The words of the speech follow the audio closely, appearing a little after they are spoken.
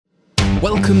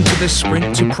Welcome to the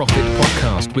Sprint to Profit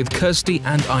podcast with Kirsty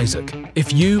and Isaac.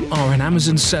 If you are an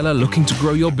Amazon seller looking to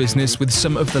grow your business with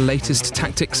some of the latest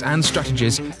tactics and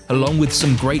strategies, along with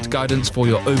some great guidance for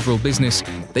your overall business,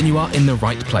 then you are in the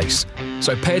right place.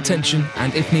 So pay attention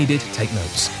and if needed, take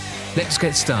notes. Let's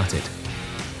get started.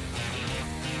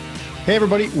 Hey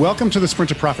everybody, welcome to the Sprint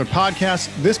to Profit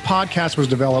podcast. This podcast was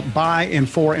developed by and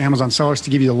for Amazon sellers to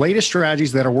give you the latest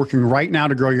strategies that are working right now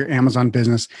to grow your Amazon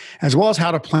business, as well as how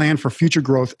to plan for future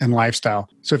growth and lifestyle.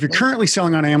 So if you're currently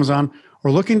selling on Amazon or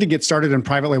looking to get started in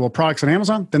private label products on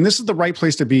Amazon, then this is the right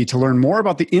place to be to learn more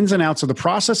about the ins and outs of the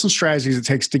process and strategies it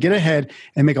takes to get ahead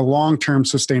and make a long-term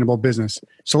sustainable business.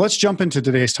 So let's jump into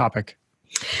today's topic.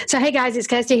 So hey guys, it's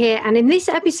Kirsty here, and in this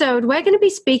episode we're going to be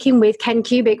speaking with Ken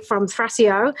Kubik from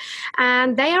Thrasio,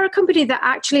 and they are a company that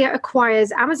actually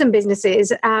acquires Amazon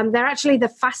businesses. They're actually the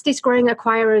fastest growing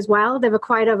acquirer as well. They've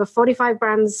acquired over 45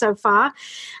 brands so far,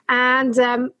 and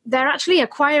they're actually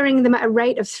acquiring them at a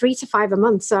rate of 3 to 5 a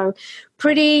month. So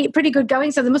pretty good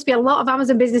going. So there must be a lot of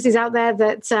Amazon businesses out there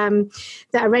that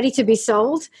are ready to be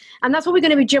sold. And that's what we're going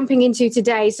to be jumping into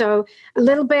today. So a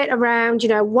little bit around,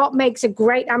 what makes a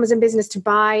great Amazon business to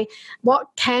buy, what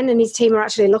Ken and his team are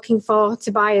actually looking for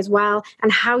to buy as well,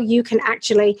 and how you can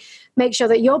actually make sure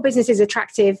that your business is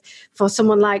attractive for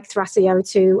someone like Thrasio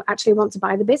to actually want to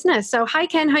buy the business. So hi,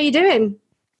 Ken, how you doing?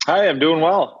 Hi, I'm doing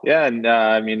well. Yeah. And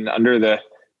under the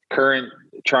current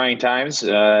trying times,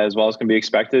 as well as can be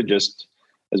expected, just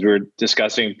as we were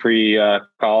discussing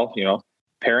pre-call,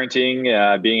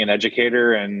 parenting, being an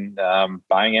educator, and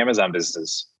buying Amazon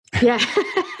businesses. Yeah,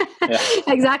 yeah.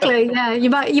 Exactly. Yeah, you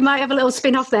might have a little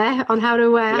spin-off there on how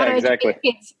to educate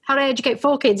kids. How to educate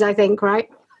 4 kids, I think, right?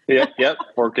 Yep,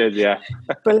 4 kids. Yeah.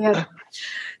 Brilliant.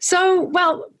 So,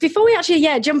 well, before we actually,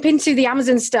 jump into the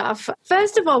Amazon stuff,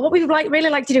 first of all, what we'd really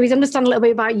like to do is understand a little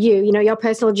bit about you, your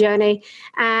personal journey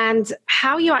and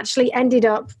how you actually ended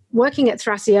up working at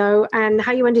Thrasio and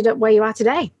how you ended up where you are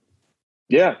today.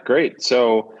 Yeah, great.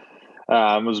 So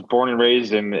I was born and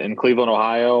raised in Cleveland,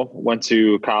 Ohio, went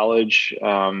to college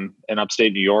in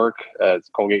upstate New York at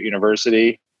Colgate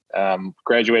University,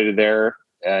 graduated there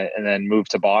and then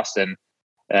moved to Boston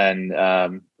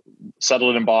and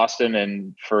settled in Boston,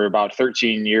 and for about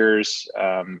 13 years,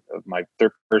 of my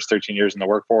first 13 years in the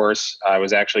workforce, I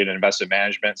was actually in investment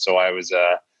management. So I was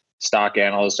a stock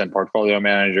analyst and portfolio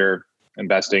manager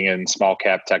investing in small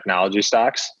cap technology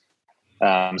stocks.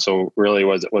 So really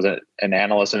was an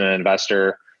analyst and an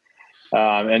investor.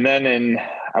 And then in,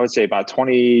 I would say about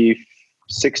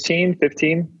 2016,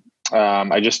 15,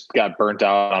 I just got burnt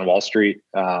out on Wall Street,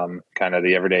 kind of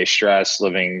the everyday stress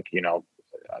living,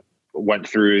 went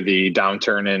through the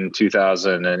downturn in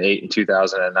 2008 and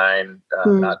 2009,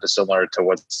 not dissimilar to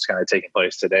what's kind of taking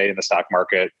place today in the stock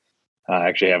market. I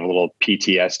actually have a little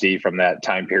PTSD from that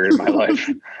time period of my life.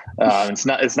 It's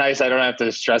nice. I don't have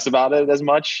to stress about it as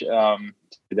much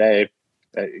today,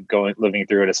 living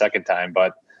through it a second time.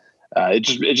 But it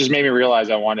just made me realize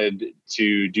I wanted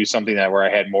to do something where I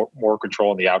had more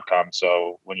control in the outcome.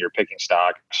 So when you're picking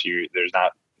stocks, there's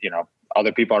not,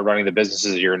 other people are running the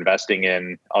businesses you're investing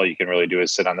in. All you can really do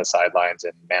is sit on the sidelines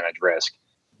and manage risk.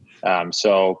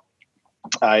 So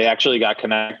I actually got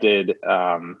connected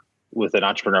with an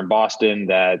entrepreneur in Boston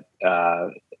that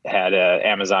had an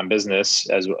Amazon business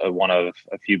as one of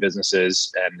a few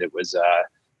businesses. And it was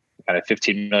kind of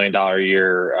 $15 million a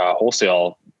year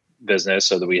wholesale business,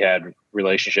 so that we had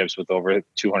relationships with over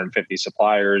 250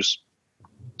 suppliers,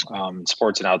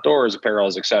 sports and outdoors,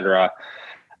 apparels, et cetera.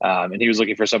 And he was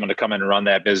looking for someone to come in and run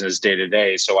that business day to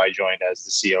day. So I joined as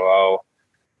the COO.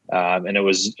 And it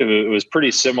was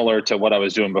pretty similar to what I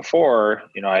was doing before.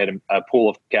 I had a pool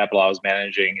of capital I was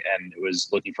managing, and it was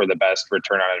looking for the best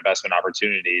return on investment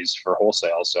opportunities for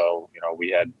wholesale. So, we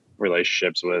had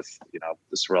relationships with,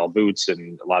 the Sorel Boots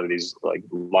and a lot of these like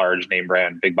large name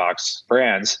brand, big box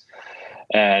brands.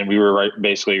 And we were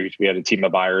we had a team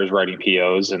of buyers writing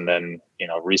POs and then,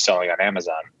 reselling on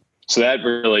Amazon. So that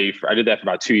I did that for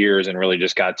about 2 years and really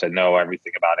just got to know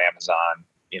everything about Amazon,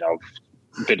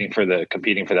 competing for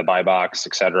the buy box,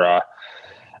 et cetera.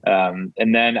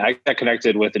 And then I got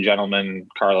connected with a gentleman,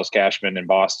 Carlos Cashman in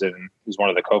Boston, who's one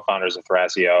of the co-founders of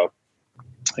Thrasio.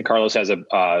 And Carlos has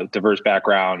a diverse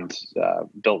background,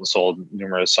 built and sold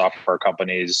numerous software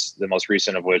companies, the most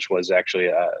recent of which was actually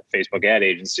a Facebook ad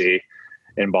agency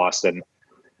in Boston.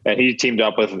 And he teamed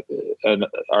up with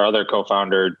our other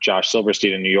co-founder, Josh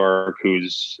Silverstein in New York,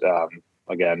 who's,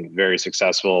 again, very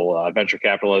successful venture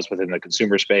capitalist within the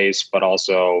consumer space, but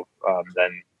also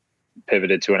then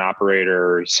pivoted to an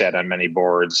operator, sat on many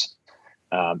boards.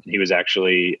 He was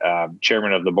actually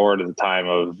chairman of the board at the time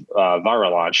of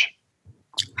ViraLaunch,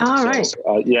 All right.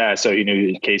 So he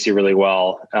knew Casey really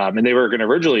well. And they were going to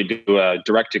originally do a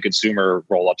direct-to-consumer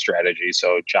roll-up strategy.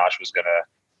 So Josh was going to,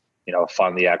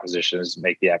 fund the acquisitions,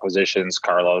 make the acquisitions.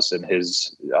 Carlos and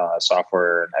his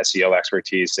software and SEO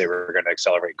expertise, they were going to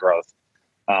accelerate growth.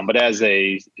 But as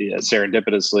they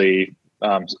serendipitously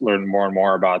learned more and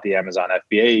more about the Amazon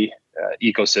FBA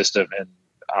ecosystem and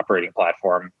operating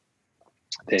platform,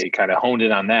 they kind of honed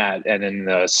in on that. And in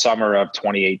the summer of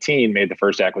 2018, made the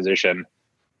first acquisition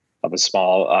of a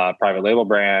small private label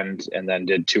brand, and then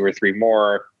did 2 or 3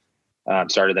 more.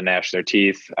 Started to gnash their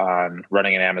teeth on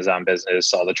running an Amazon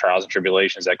business, all the trials and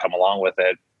tribulations that come along with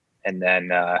it. And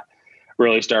then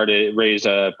really raised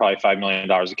probably $5 million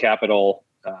of capital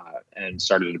and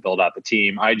started to build out the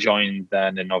team. I joined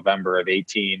then in November of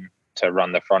 18 to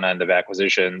run the front end of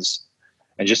acquisitions.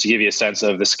 And just to give you a sense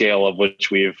of the scale of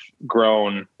which we've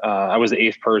grown, I was the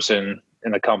 8th person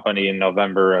in the company in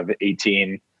November of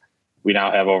 18. We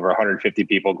now have over 150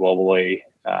 people globally,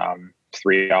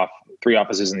 3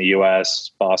 offices in the US,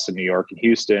 Boston, New York, and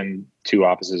Houston, 2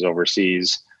 offices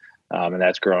overseas. And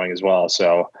that's growing as well.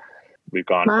 So we've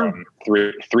gone from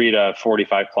 3 to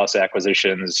 45 plus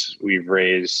acquisitions. We've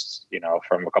raised,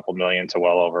 from a couple million to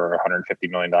well over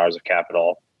 $150 million of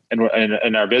capital.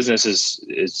 And our business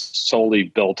is solely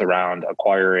built around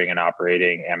acquiring and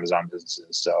operating Amazon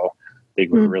businesses. So I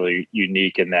think we're really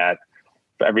unique in that.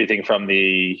 Everything from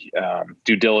the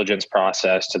due diligence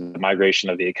process to the migration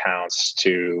of the accounts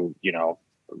to,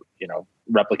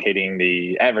 replicating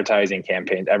the advertising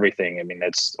campaigns, everything. I mean,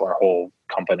 it's our whole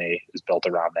company is built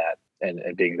around that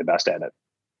and being the best at it.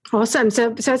 Awesome.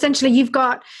 So essentially you've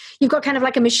got kind of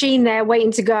like a machine there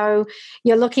waiting to go.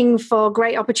 You're looking for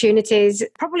great opportunities,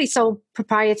 probably sole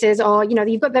proprietors, or,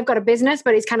 they've got a business,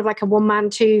 but it's kind of like a 1-man,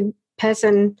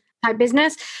 2-person type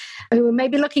business who may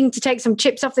be looking to take some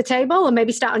chips off the table or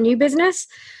maybe start a new business.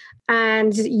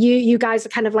 And you guys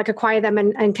kind of like acquire them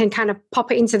and can kind of pop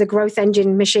it into the growth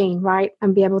engine machine, right?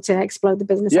 And be able to explode the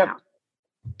business out.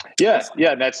 Yeah.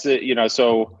 Yeah. That's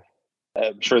so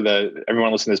I'm sure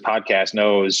everyone listening to this podcast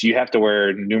knows you have to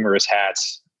wear numerous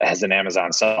hats as an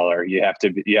Amazon seller. You have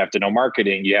to know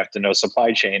marketing, you have to know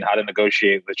supply chain, how to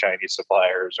negotiate with Chinese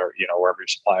suppliers or, wherever your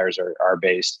suppliers are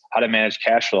based, how to manage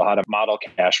cash flow, how to model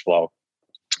cash flow,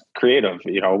 creative,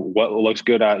 what looks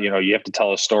good on, you have to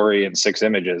tell a story in 6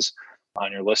 images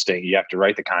on your listing. You have to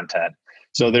write the content.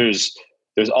 So there's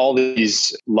all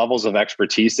these levels of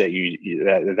expertise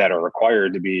that are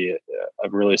required to be a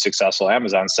really successful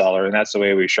Amazon seller. And that's the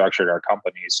way we structured our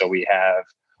company. So we have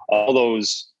all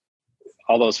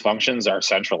those functions are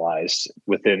centralized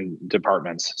within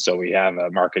departments. So we have a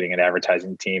marketing and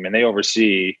advertising team, and they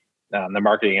oversee the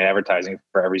marketing and advertising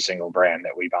for every single brand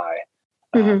that we buy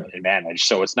and manage.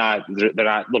 So they're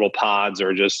not little pods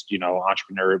or just,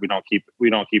 entrepreneur. We don't keep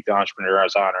the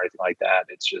entrepreneurs on or anything like that.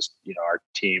 It's just, our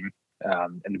team.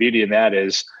 And the beauty in that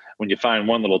is when you find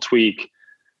one little tweak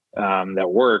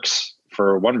that works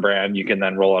for one brand, you can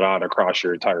then roll it out across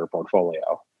your entire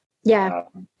portfolio. Yeah.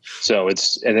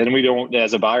 And then we don't,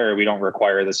 as a buyer, we don't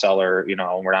require the seller, we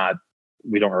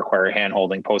don't require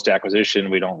hand-holding post-acquisition.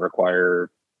 We don't require,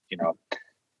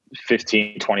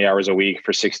 15, 20 hours a week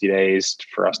for 60 days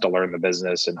for us to learn the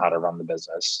business and how to run the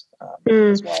business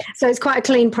as well. So it's quite a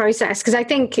clean process, because I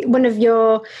think one of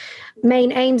your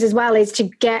main aims as well is to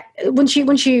get, once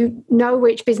you know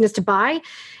which business to buy,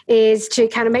 is to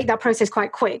kind of make that process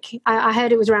quite quick. I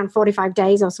heard it was around 45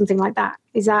 days or something like that.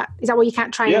 Is that what you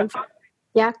can't try and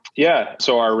Yeah. Yeah.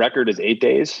 So our record is 8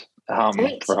 days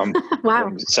from wow.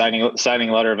 from signing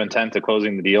letter of intent to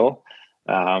closing the deal.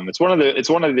 It's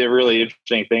one of the really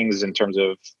interesting things in terms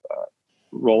of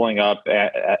rolling up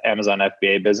Amazon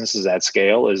FBA businesses at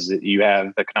scale is that you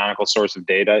have the canonical source of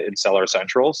data in Seller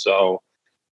Central. So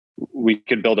we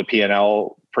could build a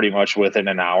P&L pretty much within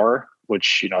an hour,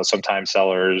 which, sometimes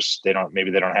sellers, they don't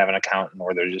have an accountant,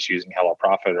 or they're just using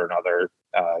HelloProfit or another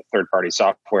third-party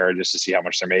software just to see how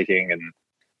much they're making. And,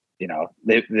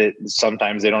 they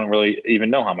sometimes they don't really even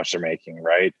know how much they're making,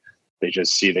 right? They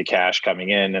just see the cash coming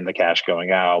in and the cash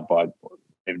going out, but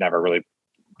they've never really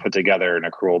put together an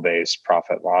accrual-based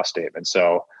profit loss statement.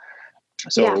 So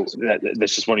that's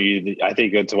just I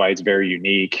think that's why it's very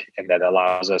unique, and that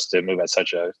allows us to move at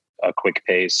such a quick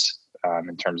pace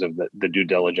in terms of the due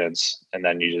diligence. And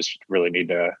then you just really need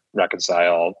to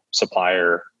reconcile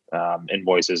supplier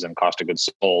invoices and cost of goods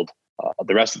sold.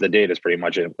 The rest of the data is pretty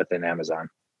much within Amazon.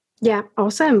 Yeah,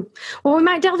 awesome. Well, we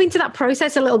might delve into that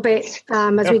process a little bit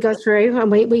as we go through and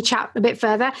we chat a bit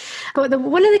further. But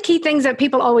one of the key things that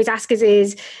people always ask us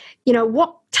is,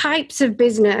 what types of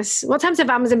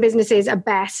Amazon businesses are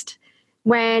best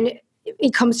when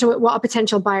it comes to what a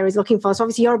potential buyer is looking for. So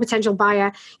obviously you're a potential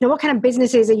buyer. What kind of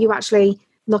businesses are you actually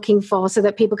looking for so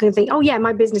that people can think, oh yeah,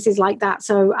 my business is like that.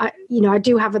 So I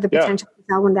do have the potential to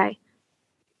sell one day.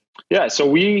 Yeah.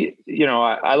 So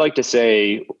I like to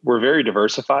say we're very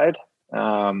diversified.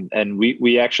 And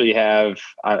we actually have,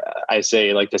 I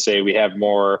like to say we have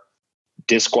more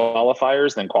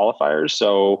disqualifiers than qualifiers.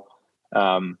 So,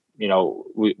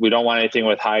 we don't want anything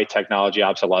with high technology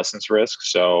obsolescence risk.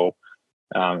 So,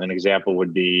 an example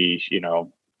would be,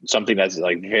 something that's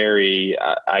like very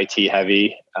IT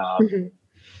heavy,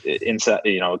 inside,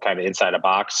 kind of inside a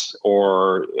box,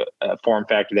 or a form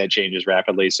factor that changes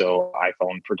rapidly. So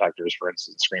iPhone protectors, for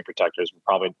instance, screen protectors,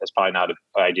 that's probably not an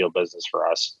ideal business for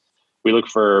us. We look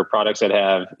for products that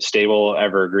have stable,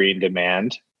 evergreen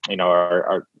demand.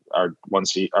 Our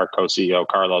co-CEO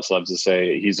Carlos loves to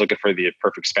say he's looking for the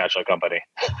perfect spatula company.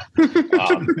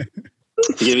 To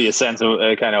give you a sense of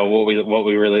kind of what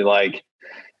we really like.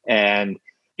 And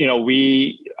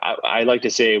I like to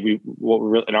say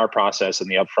in our process in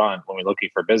the upfront when we're looking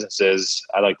for businesses,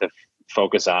 I like to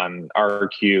focus on R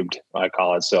cubed, I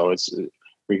call it. So it's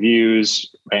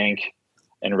reviews, rank,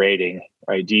 and rating.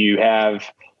 Right? Do you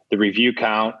have the review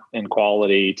count and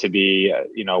quality to be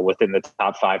within the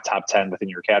top 5, top 10 within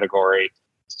your category?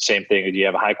 Same thing. Do you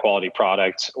have a high quality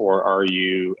product, or are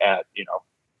you at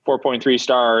 4.3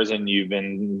 stars and you've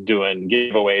been doing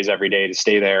giveaways every day to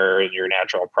stay there, and your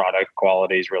natural product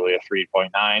quality is really a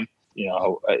 3.9?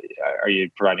 Are you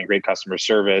providing great customer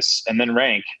service? And then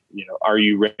rank, are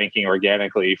you ranking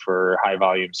organically for high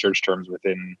volume search terms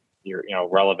within your,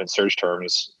 relevant search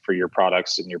terms for your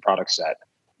products and your product set?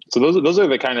 So those are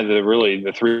the kind of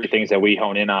the three things that we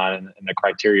hone in on, and the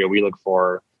criteria we look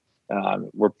for.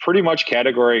 We're pretty much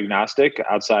category agnostic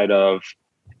outside of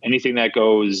anything that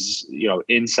goes,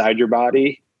 inside your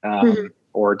body,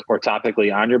 or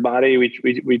topically on your body.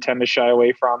 We tend to shy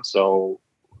away from. So,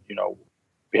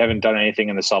 we haven't done anything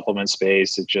in the supplement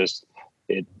space.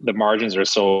 The margins are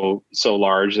so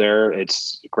large there.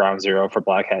 It's ground zero for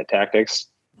black hat tactics.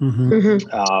 And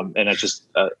it's just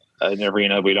an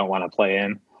arena we don't want to play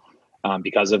in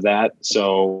because of that.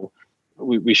 So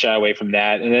we shy away from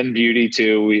that. And then beauty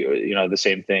too, the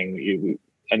same thing.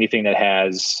 Anything that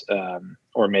has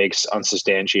or makes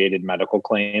unsubstantiated medical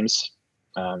claims,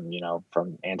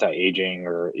 from anti-aging,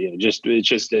 or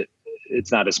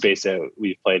it's not a space that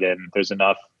we've played in. There's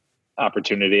enough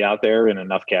opportunity out there and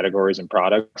enough categories and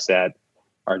products that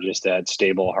are just that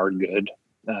stable, hard good.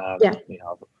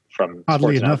 From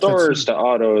oddly sports and outdoors to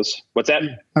autos. What's that?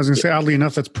 I was going to say, oddly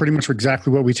enough, that's pretty much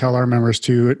exactly what we tell our members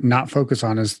to not focus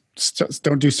on is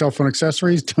don't do cell phone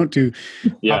accessories, don't do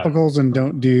topicals, and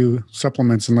don't do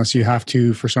supplements unless you have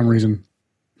to for some reason.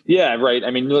 Yeah, right.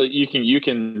 I mean, you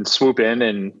can swoop in,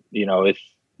 and if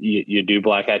you do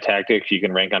black hat tactics, you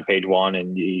can rank on page 1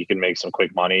 and you can make some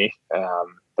quick money.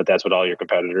 But that's what all your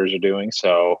competitors are doing.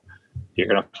 So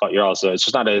it's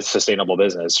just not a sustainable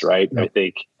business, right? No. I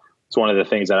think it's one of the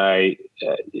things that I,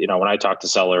 when I talk to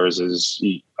sellers is,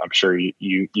 I'm sure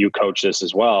you coach this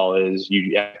as well, is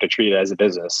you have to treat it as a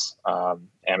business.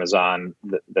 Amazon,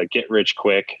 the get rich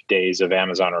quick days of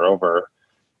Amazon are over,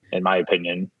 in my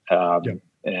opinion.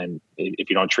 And if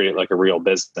you don't treat it like a real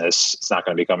business, it's not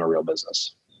going to become a real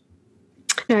business.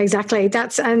 Yeah, exactly.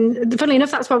 And funnily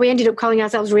enough, that's why we ended up calling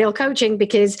ourselves Real Coaching,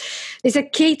 because it's a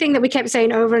key thing that we kept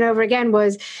saying over and over again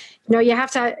was, you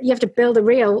have to build a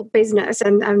real business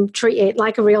and treat it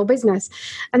like a real business.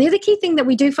 And the other key thing that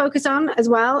we do focus on as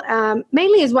well,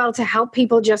 mainly as well to help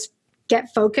people just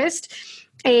get focused,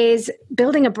 is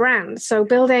building a brand. So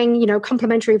building,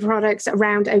 complementary products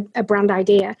around a brand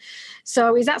idea.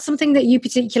 So is that something that you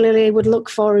particularly would look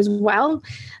for as well,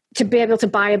 to be able to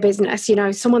buy a business,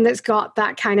 someone that's got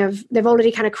that they've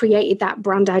already kind of created that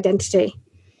brand identity?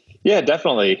 Yeah,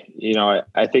 definitely.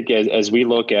 I think as we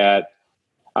look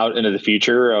out into the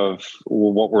future of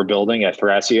what we're building at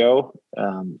Thrasio,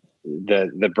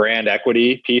 the brand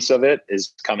equity piece of it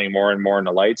is coming more and more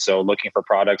into light. So looking for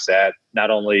products that not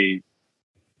only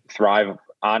thrive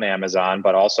on Amazon,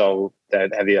 but also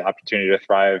that have the opportunity to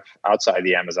thrive outside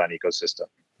the Amazon ecosystem.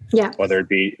 Yeah. Whether it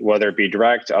be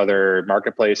direct, other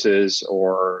marketplaces,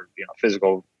 or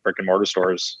physical brick and mortar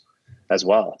stores as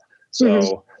well.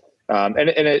 So, and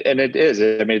it is.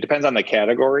 I mean, it depends on the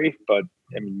category, but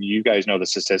I mean, you guys know the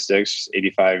statistics.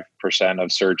 85%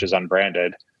 of search is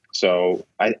unbranded. So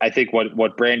I think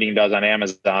what branding does on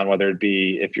Amazon, whether it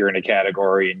be if you're in a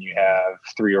category and you have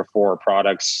 3 or 4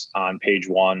 products on page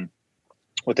 1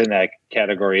 within that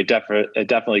category, it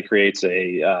definitely creates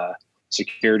a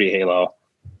security halo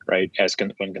right?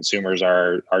 When consumers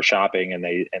are shopping and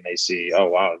they see, oh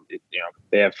wow,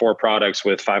 they have 4 products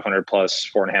with 500 plus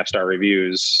 4.5 star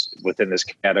reviews within this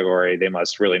category. They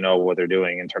must really know what they're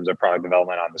doing in terms of product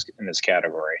development in this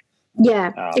category.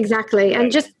 Yeah, exactly.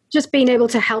 And just being able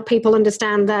to help people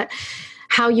understand that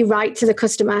how you write to the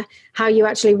customer, how you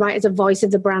actually write as a voice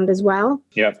of the brand as well.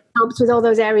 Yep. Helps with all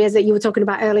those areas that you were talking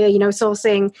about earlier,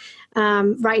 sourcing,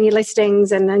 writing your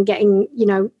listings and getting,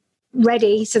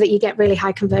 ready so that you get really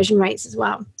high conversion rates as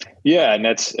well. Yeah. And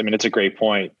it's a great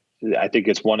point. I think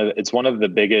it's one of the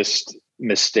biggest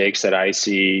mistakes that I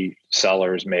see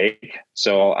sellers make.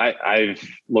 So I've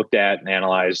looked at and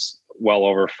analyzed well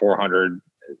over 400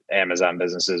 Amazon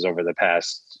businesses over the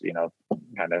past,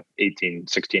 kind of 18,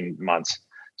 16 months.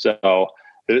 So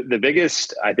the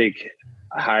biggest, I think,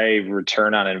 high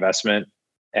return on investment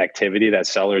activity that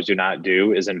sellers do not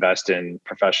do is invest in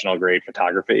professional grade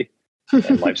photography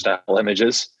and lifestyle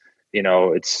images.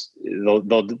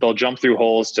 They'll jump through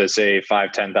holes to say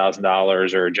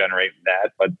 $5,000-$10,000 or generate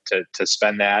that, but to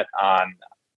spend that on,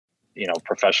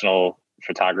 professional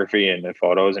photography and the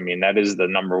photos, that is the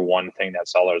number one thing that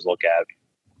sellers look at.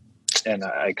 And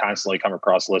I constantly come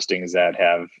across listings that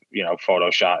have,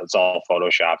 Photoshop. It's all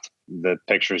Photoshopped. The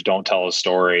pictures don't tell a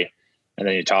story. And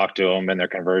then you talk to them and their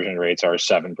conversion rates are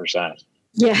 7%.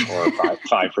 Yeah. Or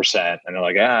 5%. And they're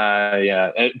like,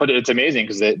 yeah. But it's amazing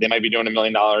because they might be doing $1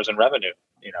 million in revenue,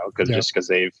 because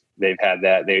they've had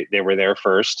that, they were there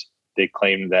first. They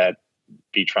claimed that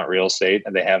beachfront real estate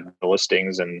and they have the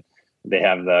listings and they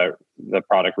have the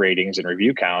product ratings and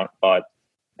review count, but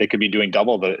they could be doing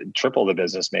triple the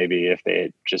business maybe if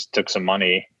they just took some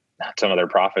money, some of their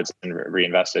profits, and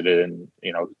reinvested it in,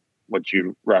 what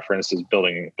you referenced as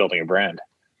building a brand.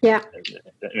 Yeah.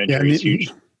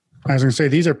 Huge. I was going to say,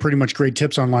 these are pretty much great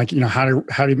tips on how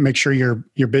to make sure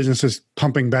your business is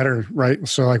pumping better, right?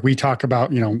 So we talk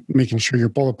about, making sure your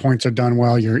bullet points are done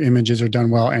well, your images are done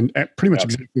well, and pretty much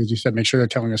exactly as you said, make sure they're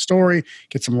telling a story,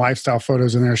 get some lifestyle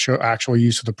photos in there, show actual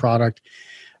use of the product.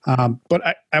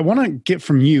 But I want to get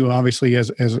from you, obviously, as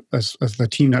the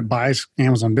team that buys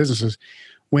Amazon businesses,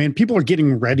 when people are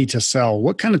getting ready to sell,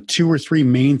 what kind of 2 or 3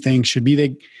 main things should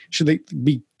they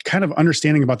be kind of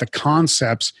understanding about the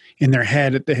concepts in their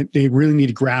head that they really need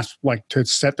to grasp, to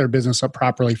set their business up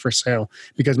properly for sale?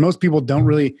 Because most people don't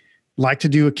really like to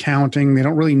do accounting. They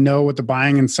don't really know what the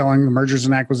buying and selling, the mergers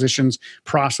and acquisitions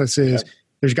process is. Yeah.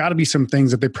 There's got to be some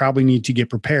things that they probably need to get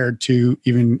prepared to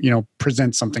even,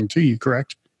 present something to you,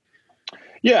 correct?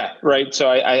 Yeah, right. So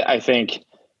I think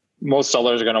most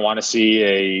sellers are going to want to see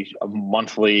a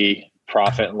monthly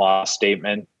profit and loss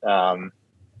statement on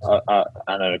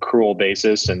an accrual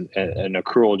basis, and an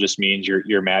accrual just means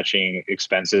you're matching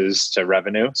expenses to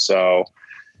revenue. So,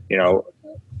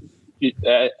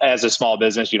 as a small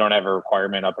business, you don't have a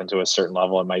requirement up into a certain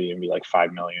level. It might even be like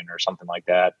 5 million or something like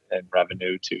that in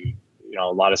revenue to, a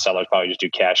lot of sellers probably just do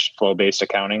cash flow based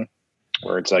accounting,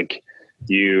 where it's like,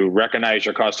 you recognize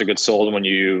your cost of goods sold when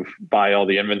you buy all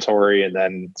the inventory, and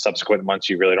then subsequent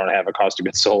months you really don't have a cost of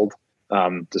goods sold,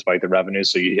 despite the revenue.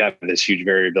 So you have this huge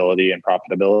variability and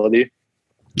profitability.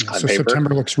 So paper.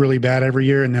 September looks really bad every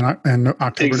year, and then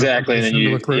October. Exactly, and then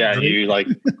you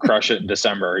crush it in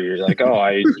December. You're like, oh,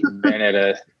 I ran at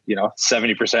a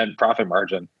 70% profit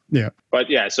margin. Yeah, but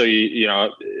yeah, so you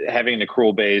having an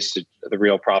accrual base, the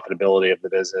real profitability of the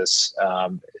business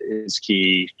is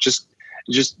key. Just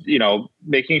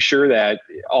making sure that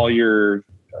all your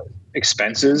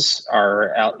expenses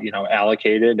are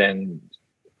allocated and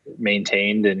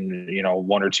maintained in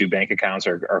 1 or 2 bank accounts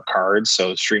or cards.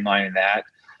 So streamlining that.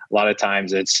 A lot of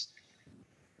times it's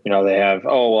they have,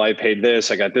 I paid this,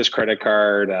 I got this credit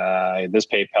card, this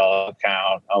PayPal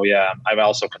account. Oh yeah, I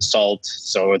also consult,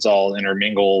 so it's all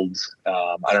intermingled.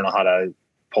 I don't know how to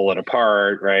pull it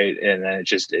apart, right? And then it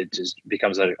just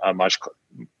becomes a much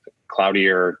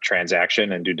cloudier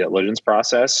transaction and due diligence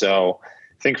process. So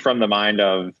think from the mind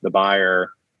of the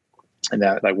buyer, and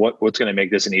that what's going to make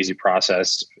this an easy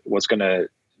process, what's going to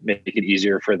make it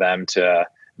easier for them to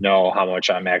know how much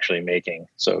I'm actually making.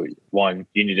 So 1,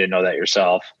 you need to know that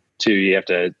yourself. 2, you have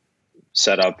to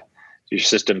set up your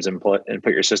systems and put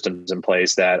your systems in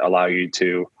place that allow you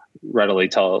to readily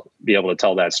be able to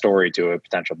tell that story to a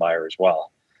potential buyer as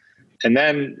well. And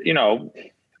then,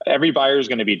 every buyer is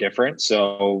going to be different.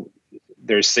 So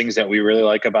there's things that we really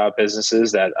like about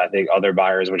businesses that I think other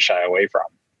buyers would shy away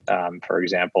from. For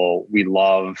example, we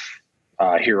love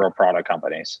hero product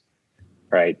companies,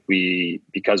 right?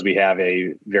 Because we have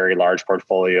a very large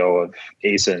portfolio of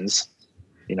ASINs,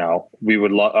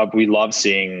 we love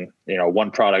seeing,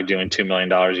 one product doing $2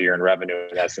 million a year in revenue.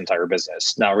 That's the entire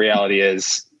business. Now, reality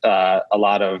is a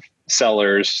lot of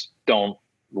sellers don't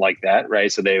like that,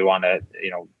 right? So they want to,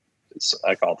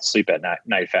 I call it the sleep at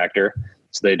night factor.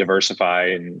 So they diversify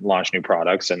and launch new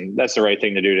products, and that's the right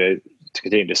thing to do to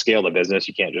continue to scale the business.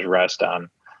 You can't just rest on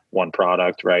one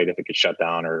product, right? If it gets shut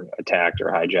down or attacked or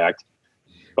hijacked.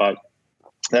 But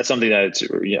that's something that's,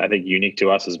 I think, unique to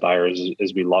us as buyers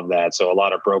is we love that. So a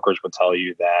lot of brokers would tell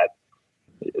you that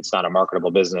it's not a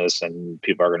marketable business and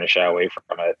people are going to shy away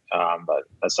from it. But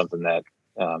that's something that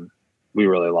we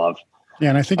really love. Yeah,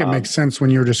 and I think it makes sense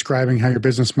when you're describing how your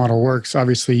business model works.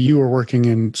 Obviously, you were working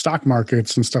in stock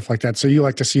markets and stuff like that. So you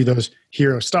like to see those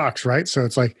hero stocks, right? So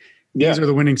it's like, these are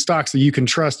the winning stocks that you can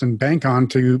trust and bank on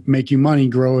to make you money,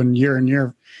 grow in year in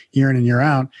and year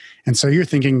out. And so you're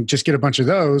thinking, just get a bunch of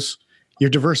those. You're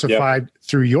diversified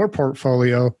through your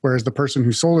portfolio, whereas the person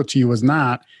who sold it to you was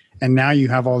not. And now you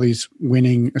have all these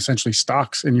winning, essentially,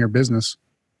 stocks in your business.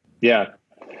 Yeah.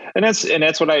 And that's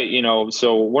what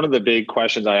so one of the big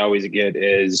questions I always get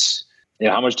is,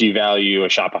 how much do you value a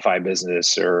Shopify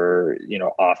business or,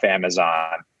 off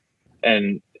Amazon?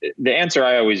 And the answer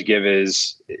I always give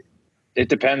is, it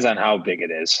depends on how big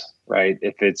it is, right?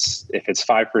 If it's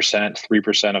 5%,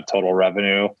 3% of total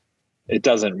revenue, it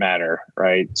doesn't matter,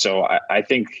 right? So I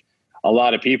think a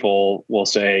lot of people will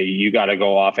say, you got to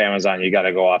go off Amazon, you got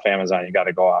to go off Amazon, you got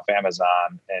to go off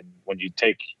Amazon. And when you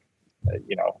take,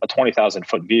 a 20,000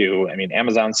 foot view, I mean,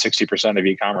 Amazon's 60% of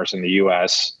e-commerce in the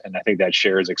US. And I think that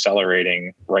share is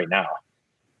accelerating right now.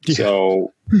 Yeah.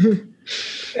 So,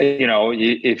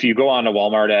 if you go on to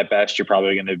Walmart, at best, you're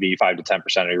probably going to be 5 to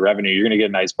 10% of your revenue. You're going to get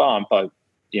a nice bump. But,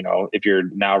 if you're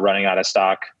now running out of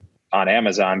stock on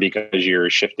Amazon because you're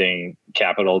shifting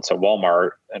capital to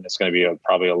Walmart, and it's going to be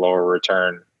probably a lower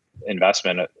return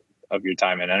investment of your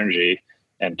time and energy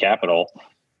and capital,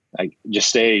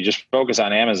 just focus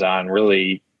on Amazon,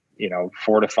 really,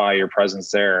 fortify your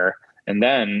presence there. And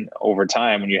then over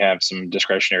time, when you have some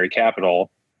discretionary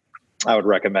capital, I would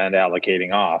recommend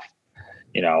allocating off.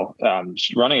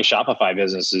 Running a Shopify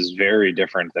business is very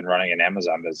different than running an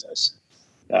Amazon business.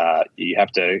 You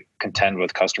have to contend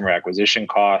with customer acquisition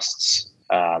costs.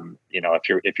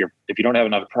 If you don't have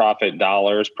enough profit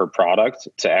dollars per product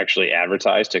to actually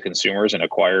advertise to consumers and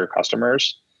acquire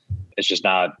customers, it's just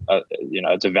not,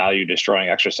 it's a value destroying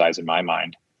exercise in my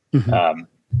mind. Mm-hmm.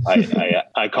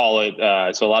 I call it,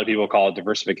 so a lot of people call it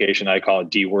diversification. I call it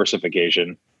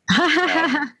de-worsification.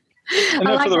 And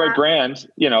then for the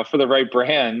right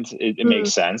brand, it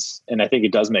makes sense. And I think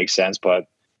it does make sense. But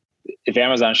if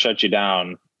Amazon shuts you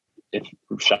down, if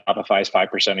Shopify is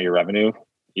 5% of your revenue,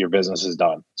 your business is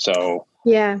done. So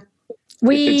if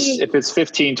it's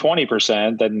 15,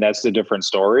 20%, then that's a different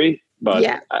story. But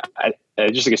I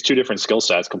just think it's two different skill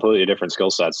sets, completely different skill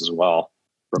sets as well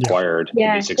required to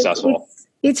be successful.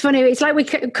 It's funny. It's like we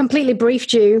completely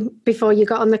briefed you before you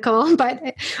got on the call,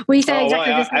 but we say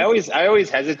exactly this. I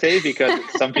always hesitate because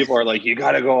some people are like, "You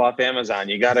got to go off Amazon.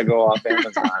 You got to go off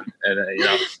Amazon."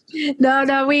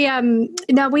 And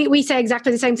we say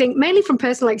exactly the same thing, mainly from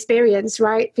personal experience,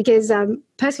 right? Because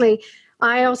personally,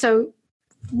 I also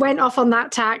went off on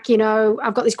that tack.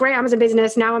 I've got this great Amazon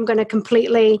business. Now I'm going to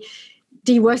completely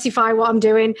diversify what I'm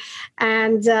doing.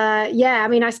 And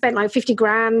I spent like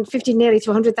 $50,000, nearly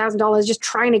to $100,000 just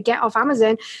trying to get off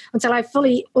Amazon until I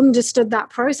fully understood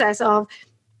that process of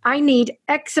I need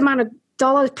X amount of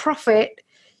dollars profit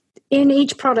in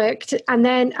each product. And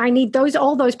then I need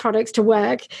all those products to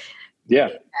work. Yeah.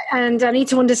 And I need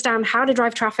to understand how to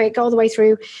drive traffic all the way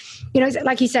through.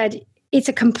 Like you said, it's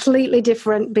a completely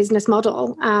different business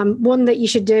model. One that you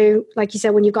should do, like you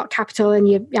said, when you've got capital and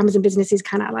your Amazon business is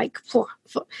kind of like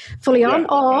fully on,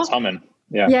 or it's humming.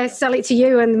 Sell it to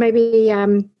you and maybe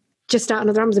just start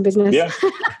another Amazon business. Yeah,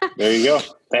 there you go.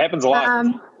 That happens a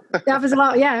lot. That happens a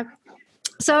lot, yeah.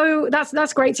 So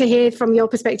that's great to hear from your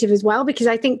perspective as well, because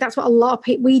I think that's what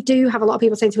we do have a lot of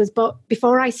people saying to us. But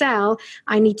before I sell,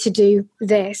 I need to do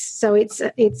this. So it's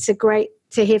a great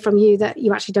to hear from you that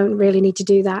you actually don't really need to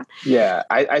do that. Yeah,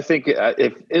 I think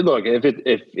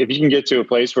if you can get to a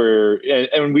place where,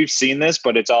 and we've seen this,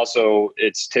 but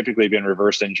it's typically been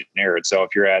reverse engineered. So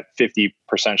if you're at 50%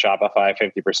 Shopify,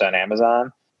 50%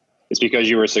 Amazon, it's because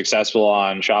you were successful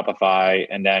on Shopify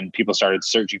and then people started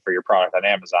searching for your product on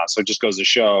Amazon. So it just goes to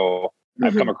show,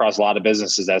 I've come across a lot of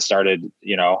businesses that started,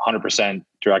 100%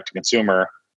 direct to consumer,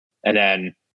 and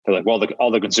then they're like, well,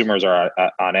 all the consumers are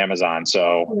on Amazon.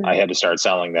 So I had to start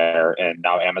selling there. And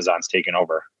now Amazon's taken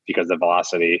over because the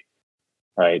velocity,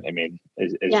 right? I mean,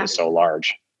 is just so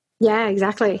large. Yeah,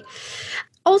 exactly.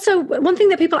 Also, one thing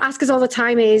that people ask us all the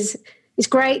time is, it's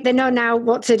great. They know now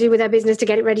what to do with their business to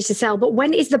get it ready to sell. But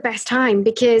when is the best time?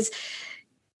 Because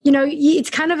it's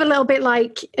kind of a little bit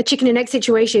like a chicken and egg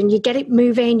situation. You get it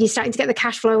moving, you're starting to get the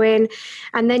cash flow in,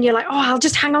 and then you're like, oh, I'll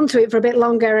just hang on to it for a bit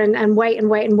longer and wait and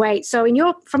wait and wait. So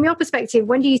from your perspective,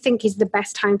 when do you think is the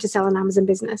best time to sell an Amazon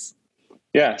business?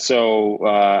 Yeah. So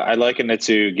I liken it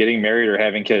to getting married or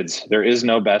having kids. There is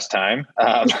no best time.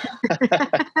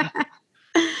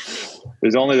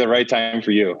 There's only the right time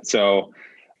for you. So,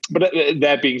 but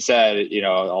that being said,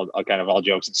 I'll kind of all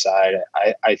jokes aside,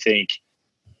 I think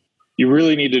you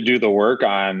really need to do the work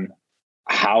on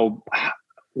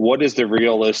what is the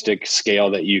realistic scale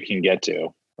that you can get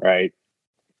to, right?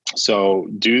 So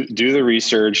do the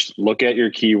research, look at your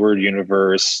keyword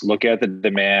universe, look at the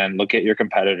demand, look at your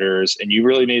competitors, and you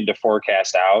really need to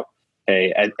forecast out,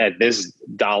 hey, at this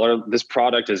dollar, this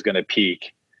product is going to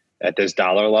peak at this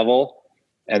dollar level.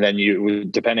 And then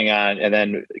and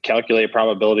then calculate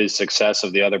probability of success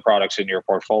of the other products in your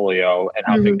portfolio and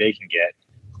how big they can get.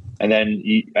 And then,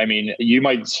 you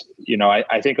might,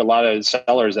 I think a lot of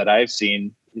sellers that I've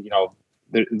seen,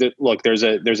 look, there's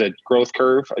a growth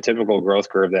curve, a typical growth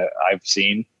curve that I've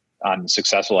seen on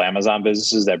successful Amazon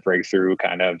businesses that break through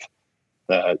kind of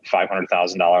the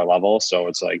 $500,000 level. So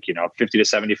it's like, 50 to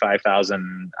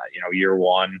 75,000, year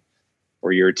one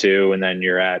or year two, and then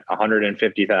you're at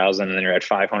 150,000, and then you're at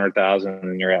 500,000,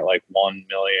 and you're at like 1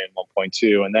 million,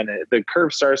 1.2. And then the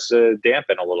curve starts to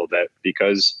dampen a little bit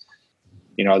because,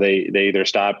 they either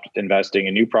stopped investing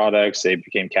in new products, they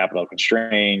became capital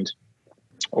constrained,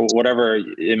 or whatever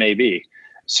it may be.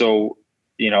 So,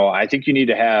 I think you need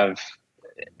to have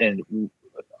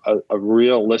a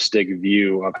realistic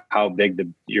view of how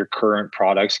big your current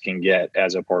products can get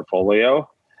as a portfolio,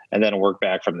 and then work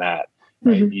back from that.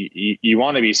 Right? Mm-hmm. You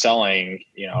want to be selling,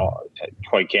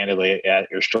 quite candidly, at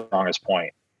your strongest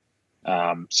point.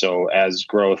 So as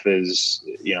growth is,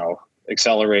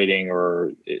 accelerating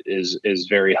or is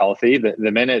very healthy,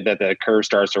 the minute that the curve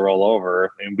starts to roll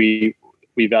over, and we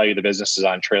value the businesses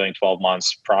on trailing 12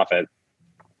 months profit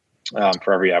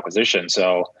for every acquisition.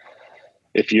 So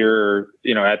if you're,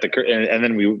 at the, and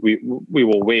then we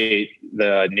will weight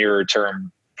the nearer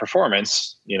term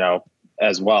performance,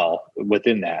 as well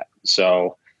within that.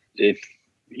 So if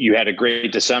you had a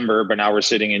great December, but now we're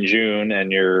sitting in June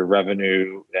and your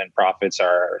revenue and profits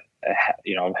are,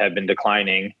 have been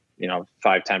declining,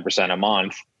 5-10% a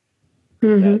month,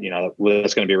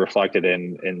 that's going to be reflected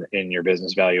in your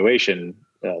business valuation.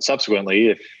 Subsequently,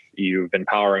 if you've been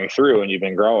powering through and you've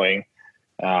been growing,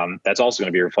 that's also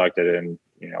going to be reflected in,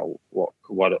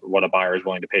 what a buyer is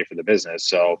willing to pay for the business.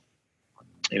 So,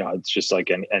 it's just like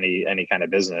any kind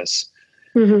of business.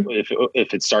 Mm-hmm.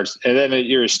 If it starts, and then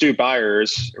your astute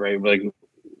buyers, right? Like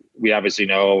we obviously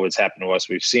know what's happened to us.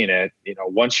 We've seen it.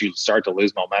 Once you start to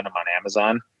lose momentum on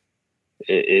Amazon,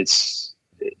 it's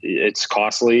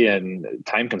costly and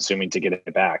time consuming to get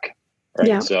it back. Right.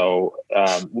 Yeah. So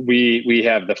we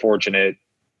have the fortune of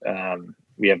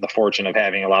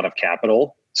having a lot of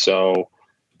capital. So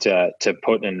to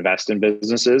put and invest in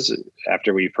businesses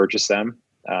after we purchase them,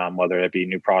 whether it be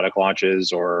new product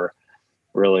launches or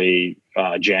really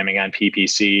jamming on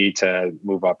PPC to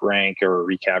move up rank or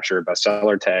recapture a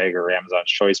bestseller tag or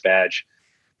Amazon's Choice Badge.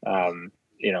 A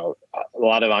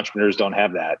lot of entrepreneurs don't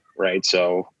have that, right?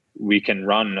 So we can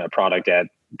run a product at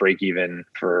break even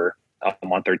for a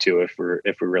month or two if we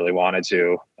really wanted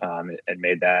to, and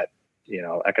made that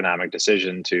economic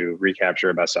decision to recapture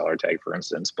a bestseller tag, for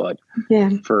instance. But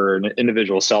for an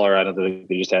individual seller, I don't think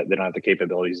they don't have the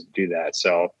capabilities to do that.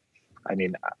 So.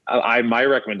 My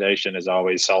recommendation is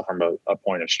always sell from a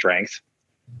point of strength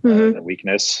and a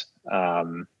weakness.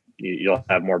 You'll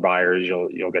have more buyers.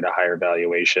 You'll get a higher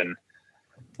valuation,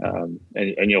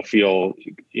 and you'll feel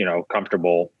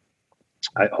comfortable,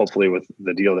 hopefully, with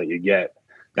the deal that you get.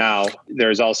 Now,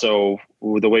 there's also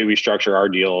the way we structure our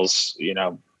deals,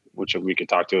 which we could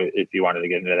talk to if you wanted to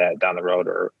get into that down the road,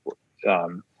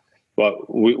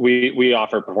 but we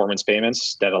offer performance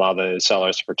payments that allow the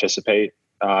sellers to participate.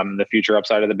 The future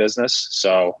upside of the business.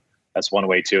 So that's one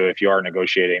way too. If you are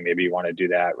negotiating, maybe you want to do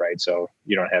that, right? So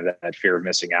you don't have that fear of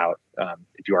missing out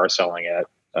if you are selling it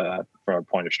from a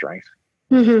point of strength.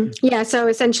 Mm-hmm. Yeah. So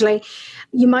essentially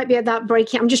you might be at that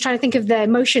break. I'm just trying to think of the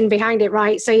emotion behind it,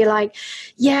 right? So you're like,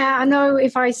 yeah, I know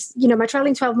if I, my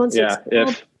trailing 12 months. If,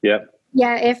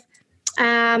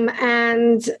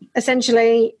 and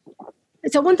essentially,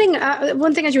 so one thing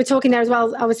as you were talking there as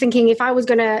well, I was thinking if I was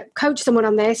going to coach someone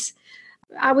on this,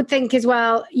 I would think as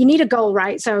well, you need a goal,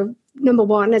 right? So number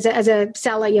one, as a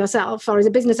seller yourself or as a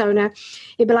business owner,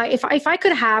 it'd be like, if I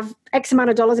could have X amount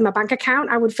of dollars in my bank account,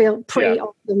 I would feel pretty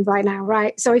awesome right now,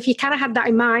 right? So if you kind of had that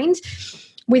in mind,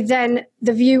 with then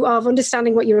the view of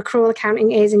understanding what your accrual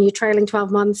accounting is and your trailing 12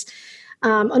 months,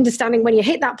 understanding when you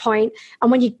hit that point.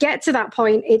 And when you get to that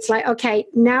point, it's like, okay,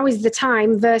 now is the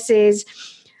time versus,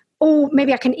 oh,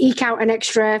 maybe I can eke out an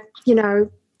extra,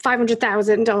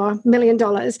 $500,000 or $1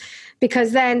 million,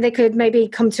 because then they could maybe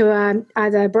come to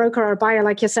either a broker or a buyer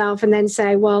like yourself and then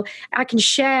say, well, I can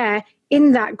share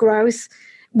in that growth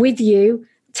with you,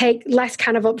 take less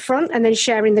kind of upfront and then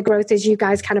share in the growth as you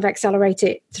guys kind of accelerate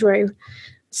it through.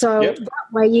 So that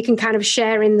way you can kind of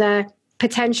share in the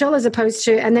potential as opposed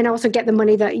to, and then also get the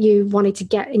money that you wanted to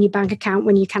get in your bank account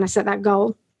when you kind of set that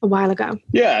goal a while ago.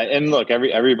 Yeah. And look,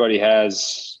 everybody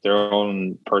has their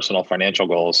own personal financial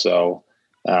goals. So,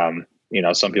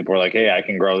 some people are like, hey, I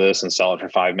can grow this and sell it for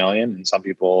 5 million. And some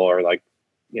people are like,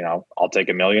 I'll take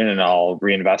 $1 million and I'll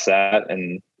reinvest that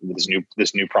in this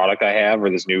new product I have, or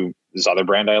this other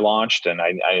brand I launched. And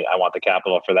I want the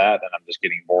capital for that. And I'm just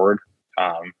getting bored.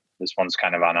 This one's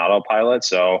kind of on autopilot.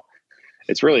 So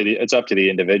it's up to the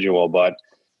individual. But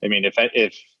I mean, if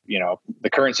the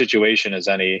current situation is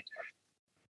any,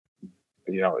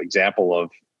 example of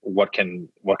what can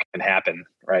happen,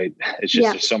 right? It's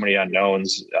just, there's so many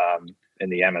unknowns, in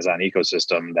the Amazon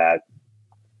ecosystem that,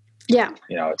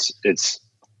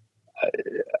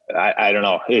 I don't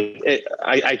know.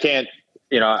 I can't,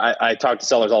 I talk to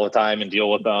sellers all the time and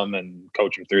deal with them and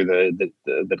coach them through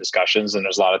the discussions. And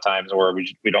there's a lot of times where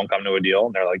we don't come to a deal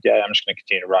and they're like, yeah, I'm just going to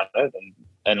continue to run it.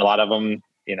 And a lot of them,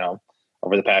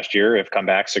 over the past year have come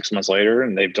back 6 months later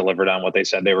and they've delivered on what they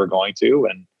said they were going to,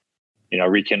 and,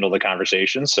 rekindle the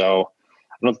conversation. So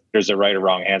I don't think there's a right or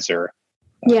wrong answer.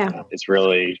 Yeah. It's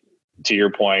really, to your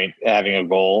point, having a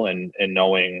goal and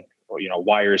knowing,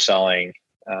 why you're selling,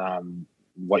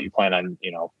 what you plan on,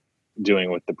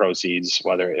 doing with the proceeds,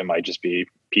 whether it might just be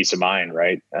peace of mind,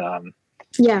 right?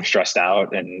 You're stressed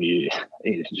out and you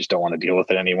just don't want to deal with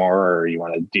it anymore, or you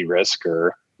want to de-risk,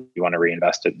 or you want to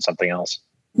reinvest it in something else.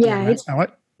 Yeah.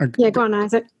 Go on,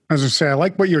 Isaac. I was going to say, I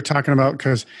like what you're talking about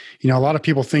because, a lot of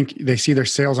people think they see their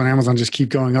sales on Amazon just keep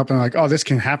going up and they're like, oh, this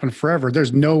can happen forever.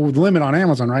 There's no limit on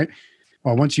Amazon, right?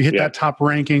 Well, once you hit that top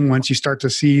ranking, once you start to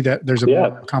see that there's a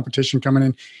more competition coming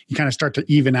in, you kind of start to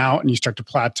even out and you start to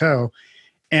plateau.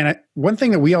 And one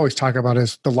thing that we always talk about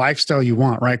is the lifestyle you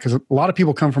want, right? Because a lot of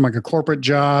people come from like a corporate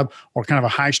job or kind of a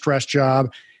high stress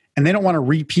job, and they don't want to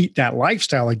repeat that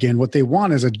lifestyle again. What they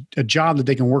want is a job that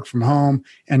they can work from home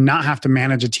and not have to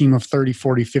manage a team of 30,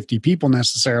 40, 50 people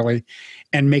necessarily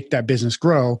and make that business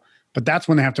grow. But that's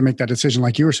when they have to make that decision.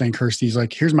 Like you were saying, Kirsty, is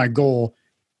like, here's my goal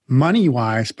money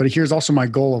wise, but here's also my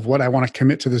goal of what I want to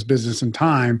commit to this business in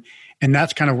time. And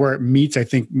that's kind of where it meets, I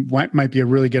think, what might be a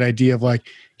really good idea of like,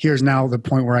 here's now the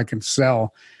point where I can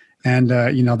sell. And,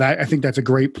 that I think that's a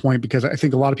great point, because I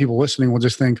think a lot of people listening will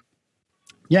just think,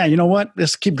 yeah, you know what,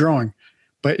 let's keep growing.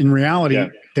 But in reality,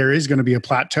 there is going to be a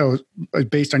plateau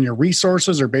based on your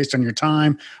resources or based on your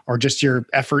time or just your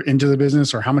effort into the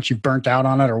business or how much you've burnt out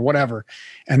on it or whatever.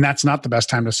 And that's not the best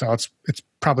time to sell. It's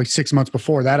probably 6 months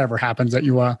before that ever happens that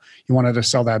you wanted to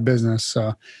sell that business.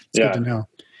 So it's good to know.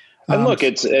 And look,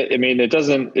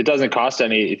 it doesn't cost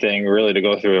anything really to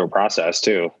go through a process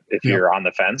too, if you're on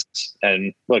the fence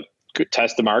and look,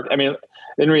 test the market. I mean,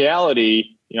 in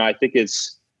reality, I think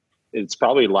it's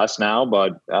probably less now,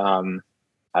 but,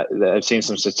 I've seen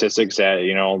some statistics that,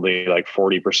 only like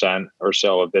 40% or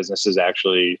so of businesses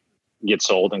actually get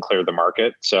sold and clear the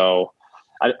market. So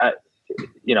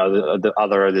the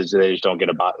other, they just don't get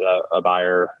a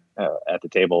buyer at the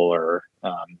table or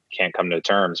can't come to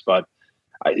terms, but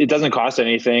it doesn't cost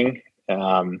anything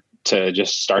to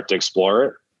just start to explore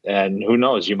it. And who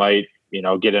knows, you might,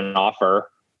 get an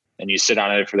offer and you sit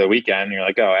on it for the weekend and you're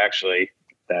like, oh, actually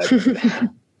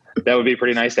that that would be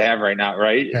pretty nice to have right now.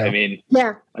 Right. Yeah. I mean,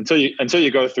 until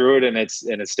you go through it and it's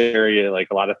staring you like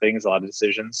a lot of things, a lot of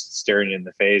decisions staring you in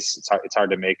the face. It's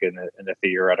hard to make in a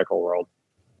theoretical world.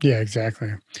 Yeah,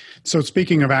 exactly. So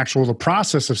speaking of the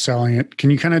process of selling it, can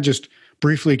you kind of just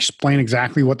briefly explain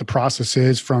exactly what the process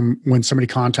is from when somebody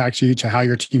contacts you to how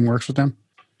your team works with them?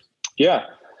 Yeah.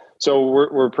 So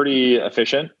we're pretty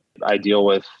efficient. I deal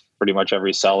with pretty much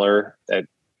every seller that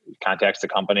contacts the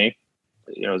company.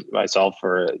 Myself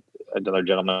or another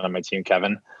gentleman on my team,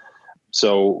 Kevin.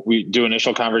 So we do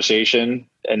initial conversation,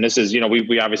 and this is,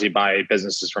 we obviously buy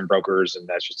businesses from brokers, and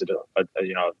that's just a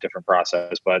different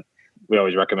process. But we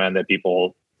always recommend that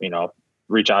people,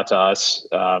 reach out to us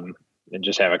and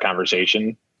just have a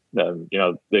conversation.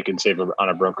 They can save on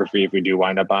a broker fee if we do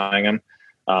wind up buying them,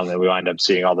 and we wind up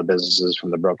seeing all the businesses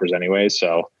from the brokers anyway.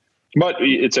 So, but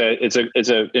it's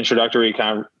a introductory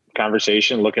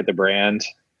conversation. Look at the brand.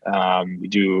 We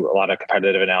do a lot of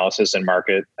competitive analysis and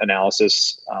market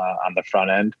analysis on the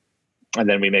front end. And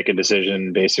then we make a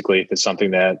decision basically if it's something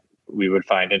that we would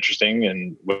find interesting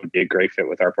and would be a great fit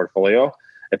with our portfolio.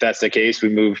 If that's the case, we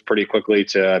move pretty quickly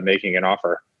to making an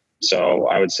offer. So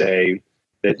I would say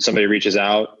that somebody reaches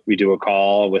out, we do a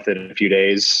call within a few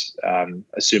days,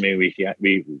 assuming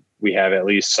we have at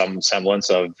least some semblance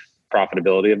of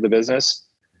profitability of the business.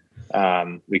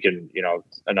 We can,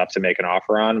 enough to make an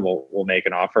offer on, we'll make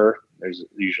an offer. There's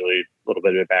usually a little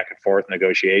bit of back and forth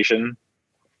negotiation.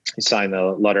 You sign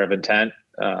the letter of intent,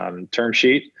 term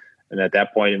sheet. And at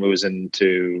that point, it moves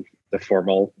into the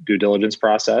formal due diligence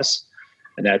process.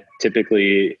 And that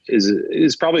typically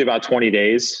is probably about 20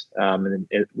 days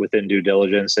within due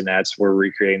diligence. And that's where we're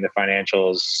recreating the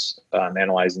financials,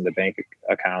 analyzing the bank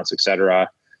accounts, et cetera.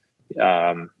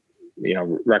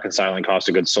 Reconciling cost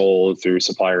of goods sold through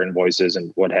supplier invoices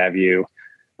and what have you.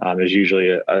 There's usually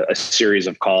a series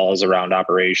of calls around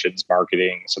operations,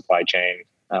 marketing, supply chain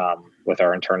with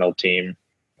our internal team.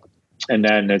 And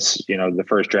then it's, the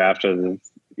first draft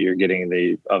you're getting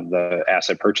the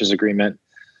asset purchase agreement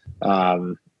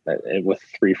with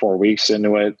 3-4 weeks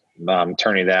into it,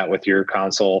 turning that with your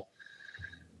counsel,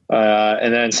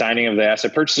 and then signing of the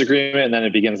asset purchase agreement. And then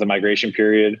it begins the migration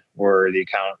period where the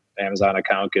Amazon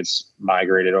account gets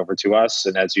migrated over to us.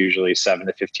 And that's usually 7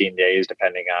 to 15 days,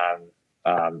 depending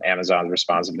on Amazon's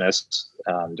responsiveness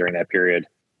during that period.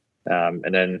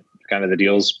 And then kind of the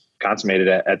deal's consummated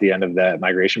at the end of that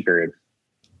migration period.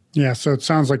 Yeah. So it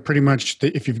sounds like pretty much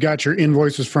if you've got your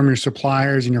invoices from your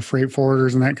suppliers and your freight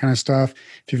forwarders and that kind of stuff,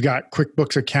 if you've got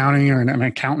QuickBooks accounting or an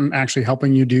accountant actually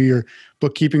helping you do your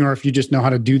bookkeeping, or if you just know how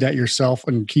to do that yourself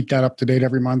and keep that up to date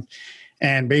every month.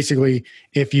 And basically,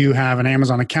 if you have an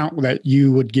Amazon account that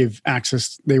you would give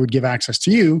access, they would give access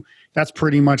to you. That's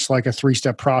pretty much like a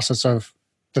 3-step process of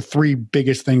the 3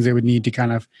 biggest things they would need to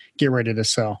kind of get ready to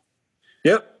sell.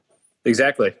 Yep.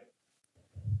 Exactly.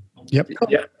 Yep.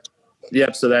 Yeah.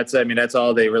 Yep. So that's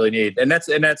all they really need. And that's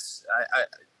it's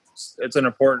an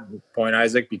important point,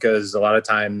 Isaac, because a lot of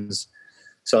times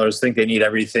sellers think they need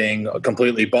everything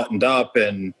completely buttoned up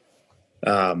and,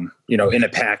 in a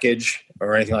package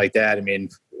or anything like that. I mean,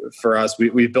 for us,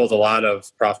 we've built a lot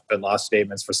of profit and loss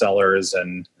statements for sellers,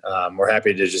 and we're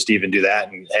happy to just even do that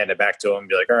and hand it back to them and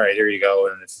be like, all right, here you go.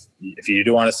 And if you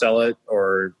do want to sell it,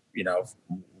 or,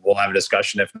 we'll have a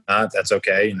discussion. If not, that's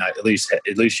okay. And at least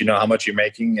you know how much you're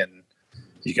making, and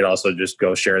you can also just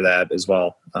go share that as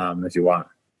well if you want.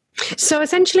 So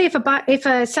essentially, if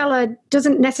a seller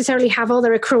doesn't necessarily have all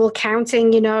their accrual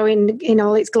counting, in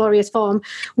all its glorious form,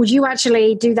 would you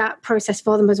actually do that process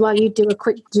for them as well? You do a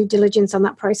quick due diligence on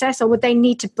that process, or would they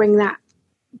need to bring that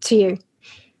to you?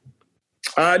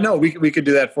 No, we could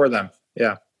do that for them.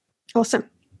 Yeah. Awesome.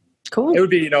 Cool. It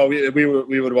would be,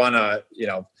 we would want to,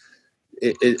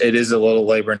 it is a little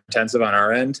labor intensive on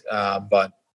our end,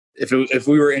 but if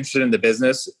we were interested in the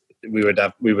business, we would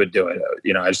do it.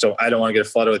 I don't want to get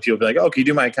flooded with people be like, oh, can you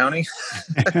do my accounting?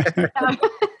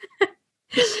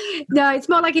 No, it's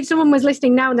more like if someone was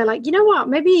listening now and they're like, you know what,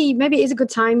 maybe it is a good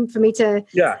time for me to,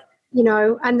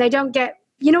 and they don't get,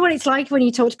 what it's like when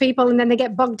you talk to people and then they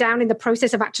get bogged down in the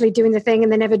process of actually doing the thing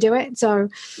and they never do it. So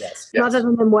rather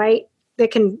than them wait, they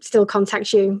can still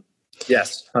contact you.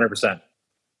 Yes, 100%.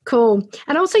 Cool.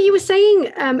 And also you were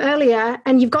saying earlier,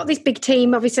 and you've got this big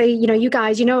team, obviously, you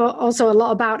guys, also a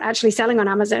lot about actually selling on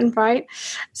Amazon, right?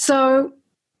 So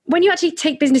when you actually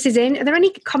take businesses in, are there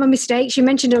any common mistakes? You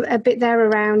mentioned a bit there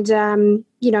around,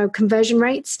 conversion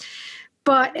rates,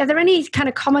 but are there any kind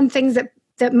of common things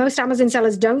that most Amazon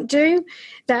sellers don't do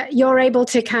that you're able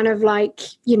to kind of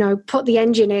put the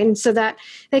engine in so that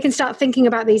they can start thinking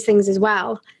about these things as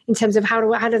well in terms of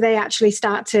how do they actually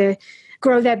start to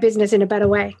grow their business in a better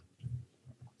way?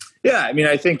 Yeah. I mean,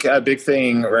 I think a big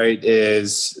thing, right,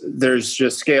 is there's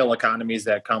just scale economies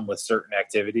that come with certain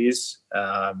activities.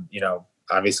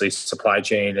 Obviously supply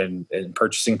chain and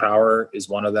purchasing power is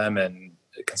one of them, and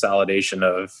consolidation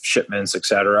of shipments, et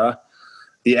cetera.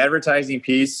 The advertising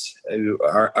piece,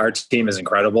 our team is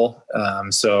incredible.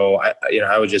 So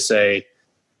I would just say,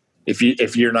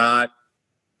 if you're not,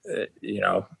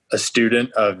 a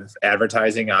student of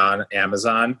advertising on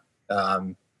Amazon,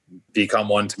 become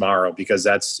one tomorrow, because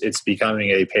it's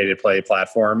becoming a pay to play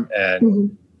platform,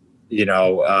 and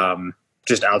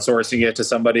just outsourcing it to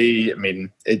somebody. I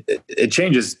mean, it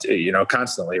changes,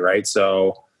 constantly, right?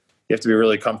 So you have to be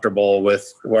really comfortable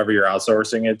with whoever you're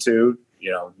outsourcing it to,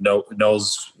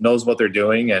 knows what they're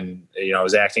doing, and,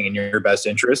 is acting in your best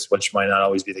interest, which might not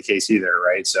always be the case either.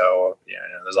 Right. So,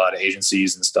 there's a lot of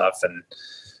agencies and stuff, and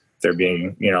they're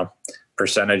being,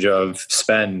 percentage of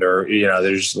spend, or,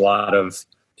 there's a lot of,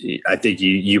 I think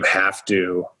you have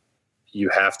to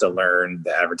learn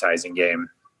the advertising game.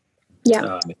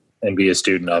 Yeah. and be a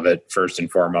student of it first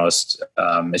and foremost.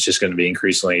 It's just going to be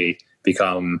increasingly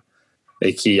become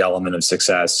a key element of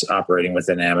success operating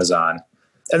within Amazon.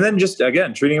 And then just,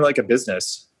 again, treating it like a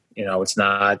business. It's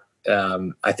not,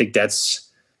 I think that's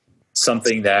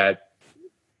something that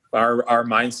our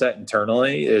mindset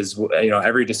internally is,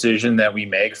 every decision that we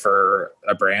make for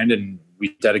a brand, and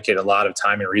we dedicate a lot of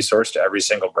time and resource to every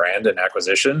single brand and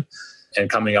acquisition and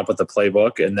coming up with a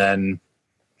playbook. And then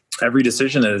every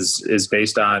decision is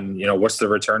based on, what's the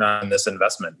return on this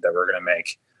investment that we're going to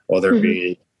make, whether it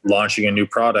be launching a new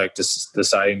product,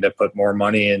 deciding to put more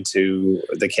money into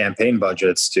the campaign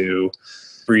budgets, to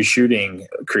reshooting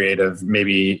creative,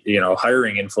 maybe,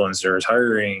 hiring influencers,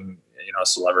 hiring,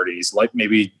 celebrities, like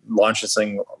maybe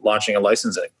launching a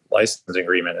licensing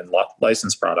agreement and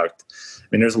license product. I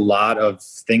mean, there's a lot of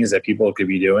things that people could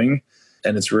be doing,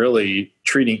 and it's really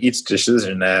treating each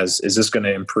decision as, is this going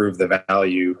to improve the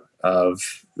value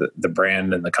of the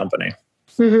brand and the company?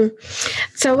 Mm-hmm.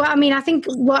 So, I mean, I think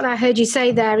what I heard you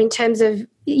say there in terms of,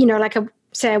 like a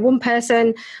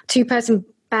 1-person, 2-person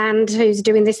band who's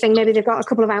doing this thing, maybe they've got a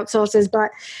couple of outsourcers,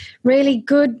 but really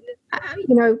good,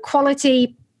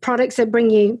 quality products that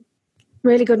bring you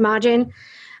really good margin.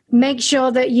 Make sure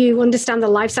that you understand the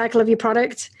life cycle of your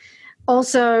product.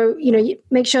 Also,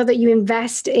 make sure that you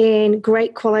invest in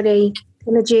great quality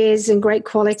images and great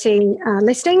quality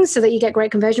listings so that you get great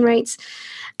conversion rates,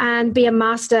 and be a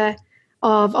master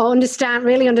of, or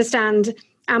really understand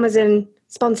Amazon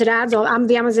sponsored ads, or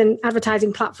the Amazon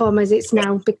advertising platform as it's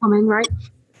now becoming, right?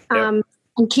 And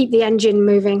keep the engine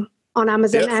moving on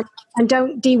Amazon, and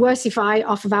don't diversify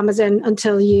off of Amazon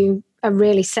until you are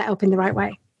really set up in the right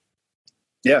way.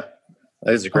 Yeah,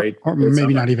 that is a great, or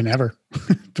maybe not even ever.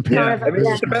 It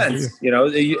depends.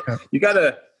 You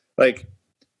gotta, like,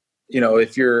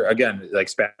 if you're, again, like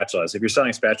spatulas, if you're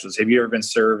selling spatulas, have you ever been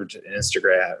served an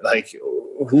Instagram? Like,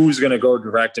 who's going to go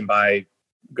direct and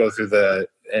go through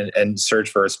and search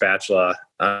for a spatula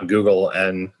on Google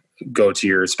and go to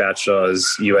your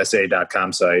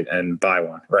spatulasusa.com site and buy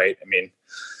one, right? I mean,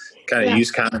 kind of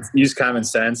use common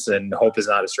sense, and hope is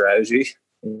not a strategy.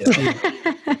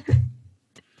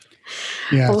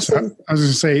 Yeah. Awesome. So I was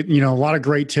going to say, a lot of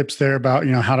great tips there about,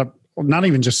 how to not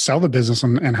even just sell the business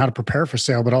and how to prepare for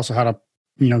sale, but also how to,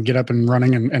 get up and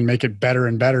running and make it better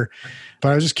and better. But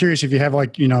I was just curious if you have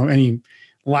any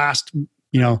last,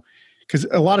 because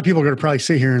a lot of people are going to probably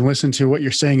sit here and listen to what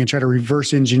you're saying and try to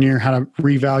reverse engineer how to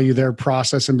revalue their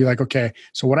process and be like, okay,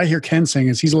 so what I hear Ken saying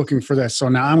is he's looking for this. So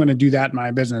now I'm going to do that in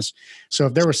my business. So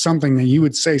if there was something that you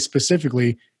would say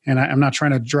specifically, and I'm not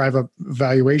trying to drive up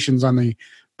valuations on the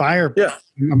buyer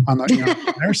on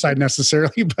the their side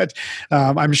necessarily, but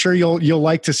I'm sure you'll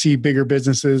like to see bigger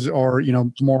businesses or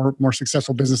more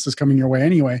successful businesses coming your way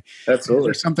anyway. Absolutely.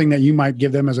 There's something that you might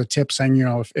give them as a tip, saying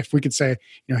if we could say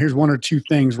here's 1 or 2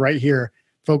 things right here,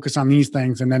 focus on these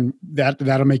things, and then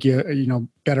that'll make you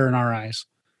better in our eyes.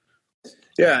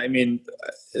 Yeah, I mean,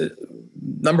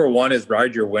 number 1 is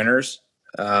ride your winners,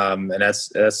 and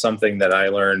that's something that I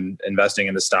learned investing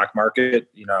in the stock market.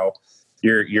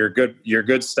 Your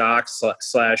good stocks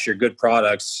 / your good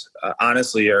products,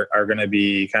 honestly, are going to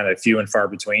be kind of few and far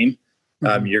between.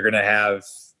 Mm-hmm. You're going to have,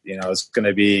 it's going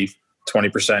to be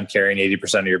 20% carrying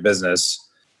 80% of your business.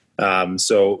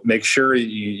 So make sure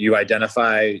you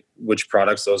identify which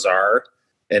products those are,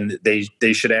 and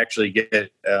they should actually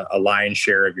get a lion's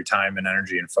share of your time and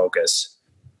energy and focus,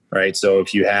 right? So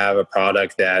if you have a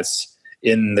product that's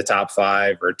in the top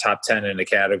 5 or top 10 in a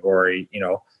category,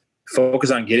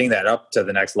 focus on getting that up to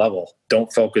the next level.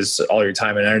 Don't focus all your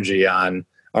time and energy on,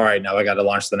 all right, now I got to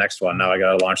launch the next one. Now I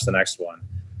got to launch the next one.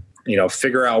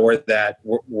 Figure out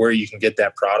where you can get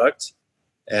that product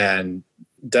and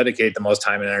dedicate the most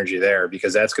time and energy there,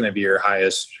 because that's going to be your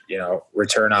highest,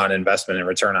 return on investment and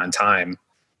return on time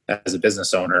as a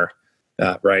business owner.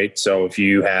 Right. So if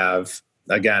you have,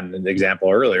 again, an example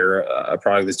earlier, a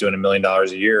product that's doing $1 million a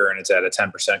year and it's at a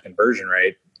 10% conversion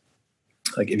rate,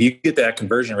 like if you get that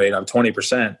conversion rate of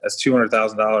 20%, that's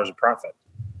 $200,000 of profit.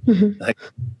 Mm-hmm. Like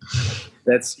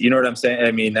that's, what I'm saying?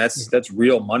 I mean, that's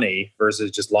real money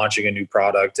versus just launching a new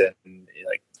product and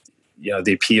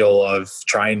the appeal of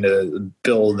trying to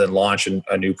build and launch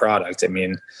a new product. I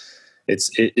mean,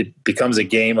 it becomes a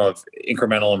game of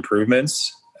incremental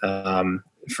improvements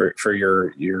for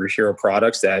your hero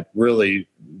products that really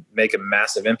make a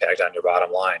massive impact on your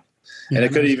bottom line. Yeah, and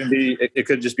it could even be, it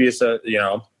could just be a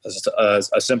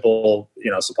simple,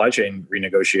 supply chain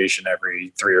renegotiation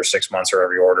every 3 or 6 months or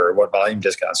every order. What volume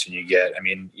discounts can you get? I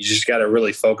mean, you just got to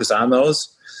really focus on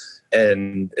those,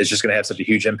 and it's just going to have such a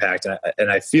huge impact. And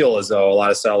I feel as though a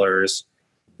lot of sellers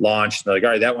launch, they're like,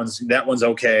 all right, that one's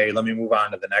okay. Let me move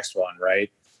on to the next one.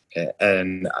 Right.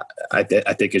 And I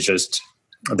think it's just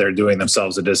they're doing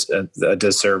themselves a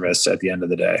disservice at the end of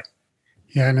the day.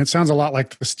 Yeah, and it sounds a lot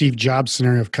like the Steve Jobs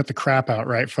scenario of cut the crap out,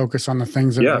 right? Focus on the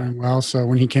things that are doing well. So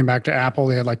when he came back to Apple,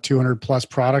 they had like 200 plus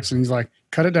products, and he's like,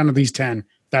 cut it down to these 10.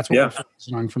 That's what we're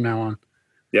focusing on from now on.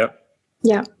 Yep.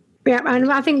 Yeah. Yeah. And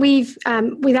I think we've,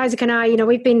 with Isaac and I,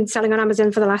 we've been selling on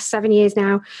Amazon for the last 7 years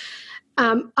now.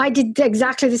 I did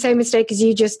exactly the same mistake as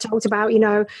you just talked about,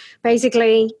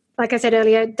 basically, like I said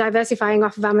earlier, diversifying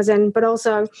off of Amazon, but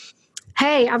also,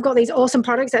 hey, I've got these awesome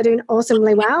products that are doing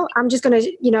awesomely well. I'm just going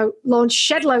to, launch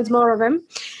shed loads more of them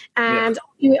and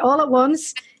do it all at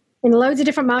once in loads of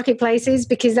different marketplaces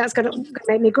because that's going to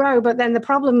make me grow. But then the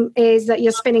problem is that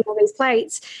you're spinning all these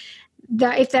plates,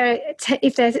 that if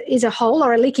there is a hole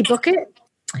or a leaky bucket,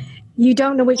 you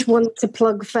don't know which one to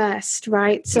plug first,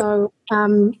 right? So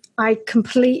having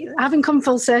come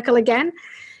full circle again,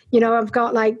 I've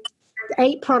got like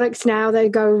 8 products now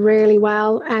that go really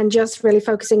well, and just really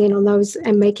focusing in on those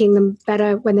and making them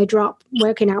better when they drop,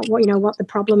 working out what the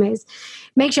problem is.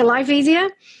 Makes your life easier,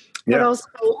 but also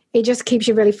it just keeps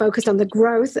you really focused on the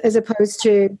growth as opposed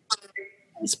to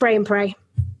spray and pray.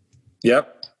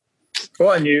 Yep.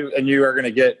 Well, and you are going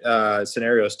to get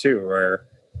scenarios too where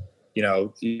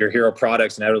your hero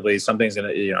products, inevitably someone's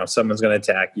going to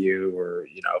attack you, or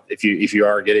if you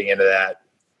are getting into that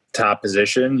top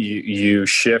position, you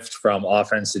shift from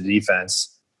offense to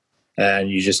defense, and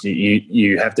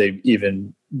you have to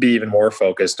be even more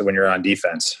focused when you're on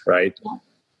defense, right?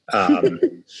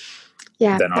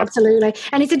 Yeah, absolutely.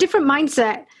 And it's a different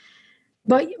mindset.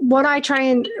 But what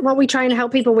we try and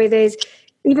help people with is,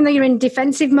 even though you're in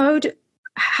defensive mode,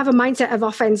 have a mindset of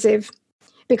offensive,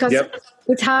 because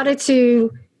it's harder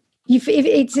to.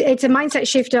 It's a mindset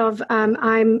shift of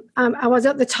I was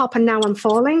at the top and now I'm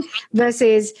falling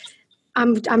versus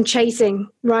I'm chasing,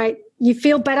 right? You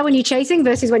feel better when you're chasing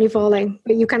versus when you're falling,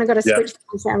 but you kind of got to switch the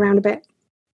mindset around a bit.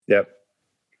 Yep.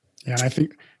 Yeah, and I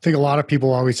think a lot of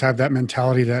people always have that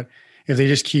mentality that if they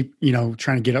just keep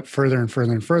trying to get up further and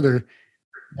further and further,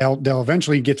 they'll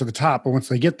eventually get to the top. But once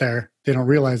they get there, they don't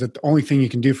realize that the only thing you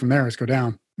can do from there is go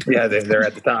down. Yeah, they're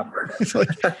at the top. It's like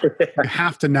you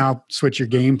have to now switch your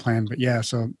game plan. But yeah,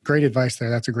 so great advice there.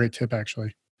 That's a great tip,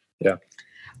 actually. Yeah.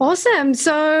 Awesome.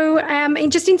 So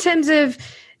just in terms of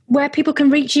where people can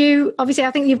reach you, obviously,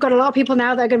 I think you've got a lot of people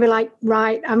now that are going to be like,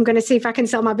 right, I'm going to see if I can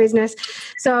sell my business.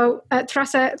 So at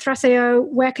Thrasio,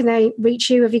 where can they reach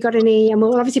you? Have you got any? And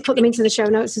we'll obviously put them into the show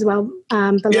notes as well.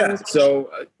 Yeah. So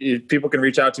people can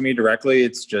reach out to me directly.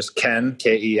 It's just Ken,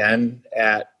 Ken,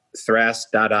 at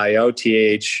thras.io,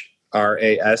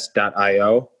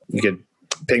 thras.io. You can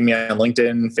ping me on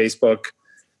LinkedIn, Facebook.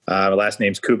 My last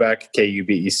name's Kubec,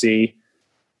 Kubec,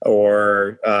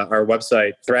 or our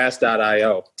website,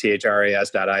 thras.io,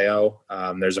 thras.io.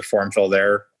 There's a form fill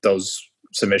there. Those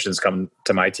submissions come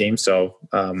to my team. So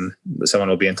someone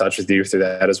will be in touch with you through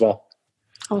that as well.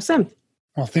 Awesome.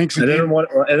 Well, thanks. And then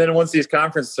once these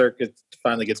conference circuits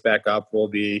finally gets back up, we'll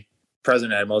be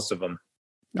present at most of them.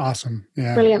 Awesome.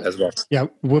 Yeah. Brilliant. As well. Yeah.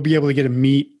 We'll be able to get a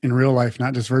meet in real life,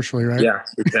 not just virtually, right? Yeah,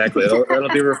 exactly. It'll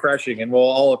be refreshing, and we'll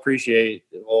all appreciate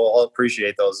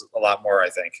those a lot more, I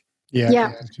think.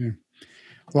 Yeah.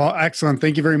 Well, excellent.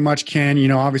 Thank you very much, Ken.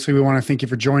 Obviously we want to thank you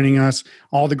for joining us,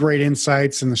 all the great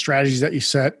insights and the strategies that you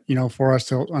set, for us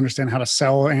to understand how to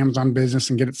sell Amazon business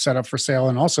and get it set up for sale,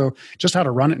 and also just how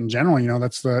to run it in general.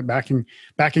 That's the backing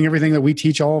everything that we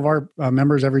teach all of our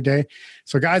members every day.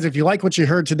 So guys, if you like what you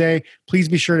heard today, please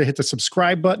be sure to hit the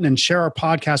subscribe button and share our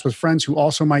podcast with friends who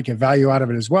also might get value out of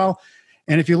it as well.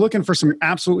 And if you're looking for some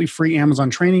absolutely free Amazon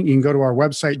training, you can go to our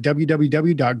website,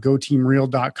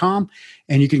 www.goteamreal.com,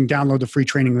 and you can download the free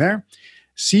training there.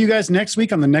 See you guys next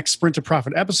week on the next Sprint to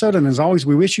Profit episode. And as always,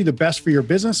 we wish you the best for your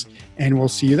business, and we'll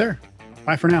see you there.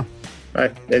 Bye for now. All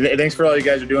right. And thanks for all you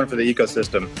guys are doing for the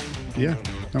ecosystem. Yeah,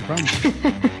 no problem.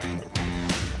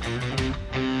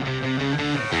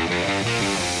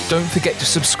 Don't forget to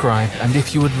subscribe, and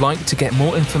if you would like to get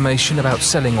more information about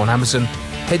selling on Amazon,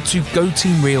 head to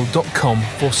goteamreal.com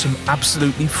for some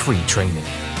absolutely free training.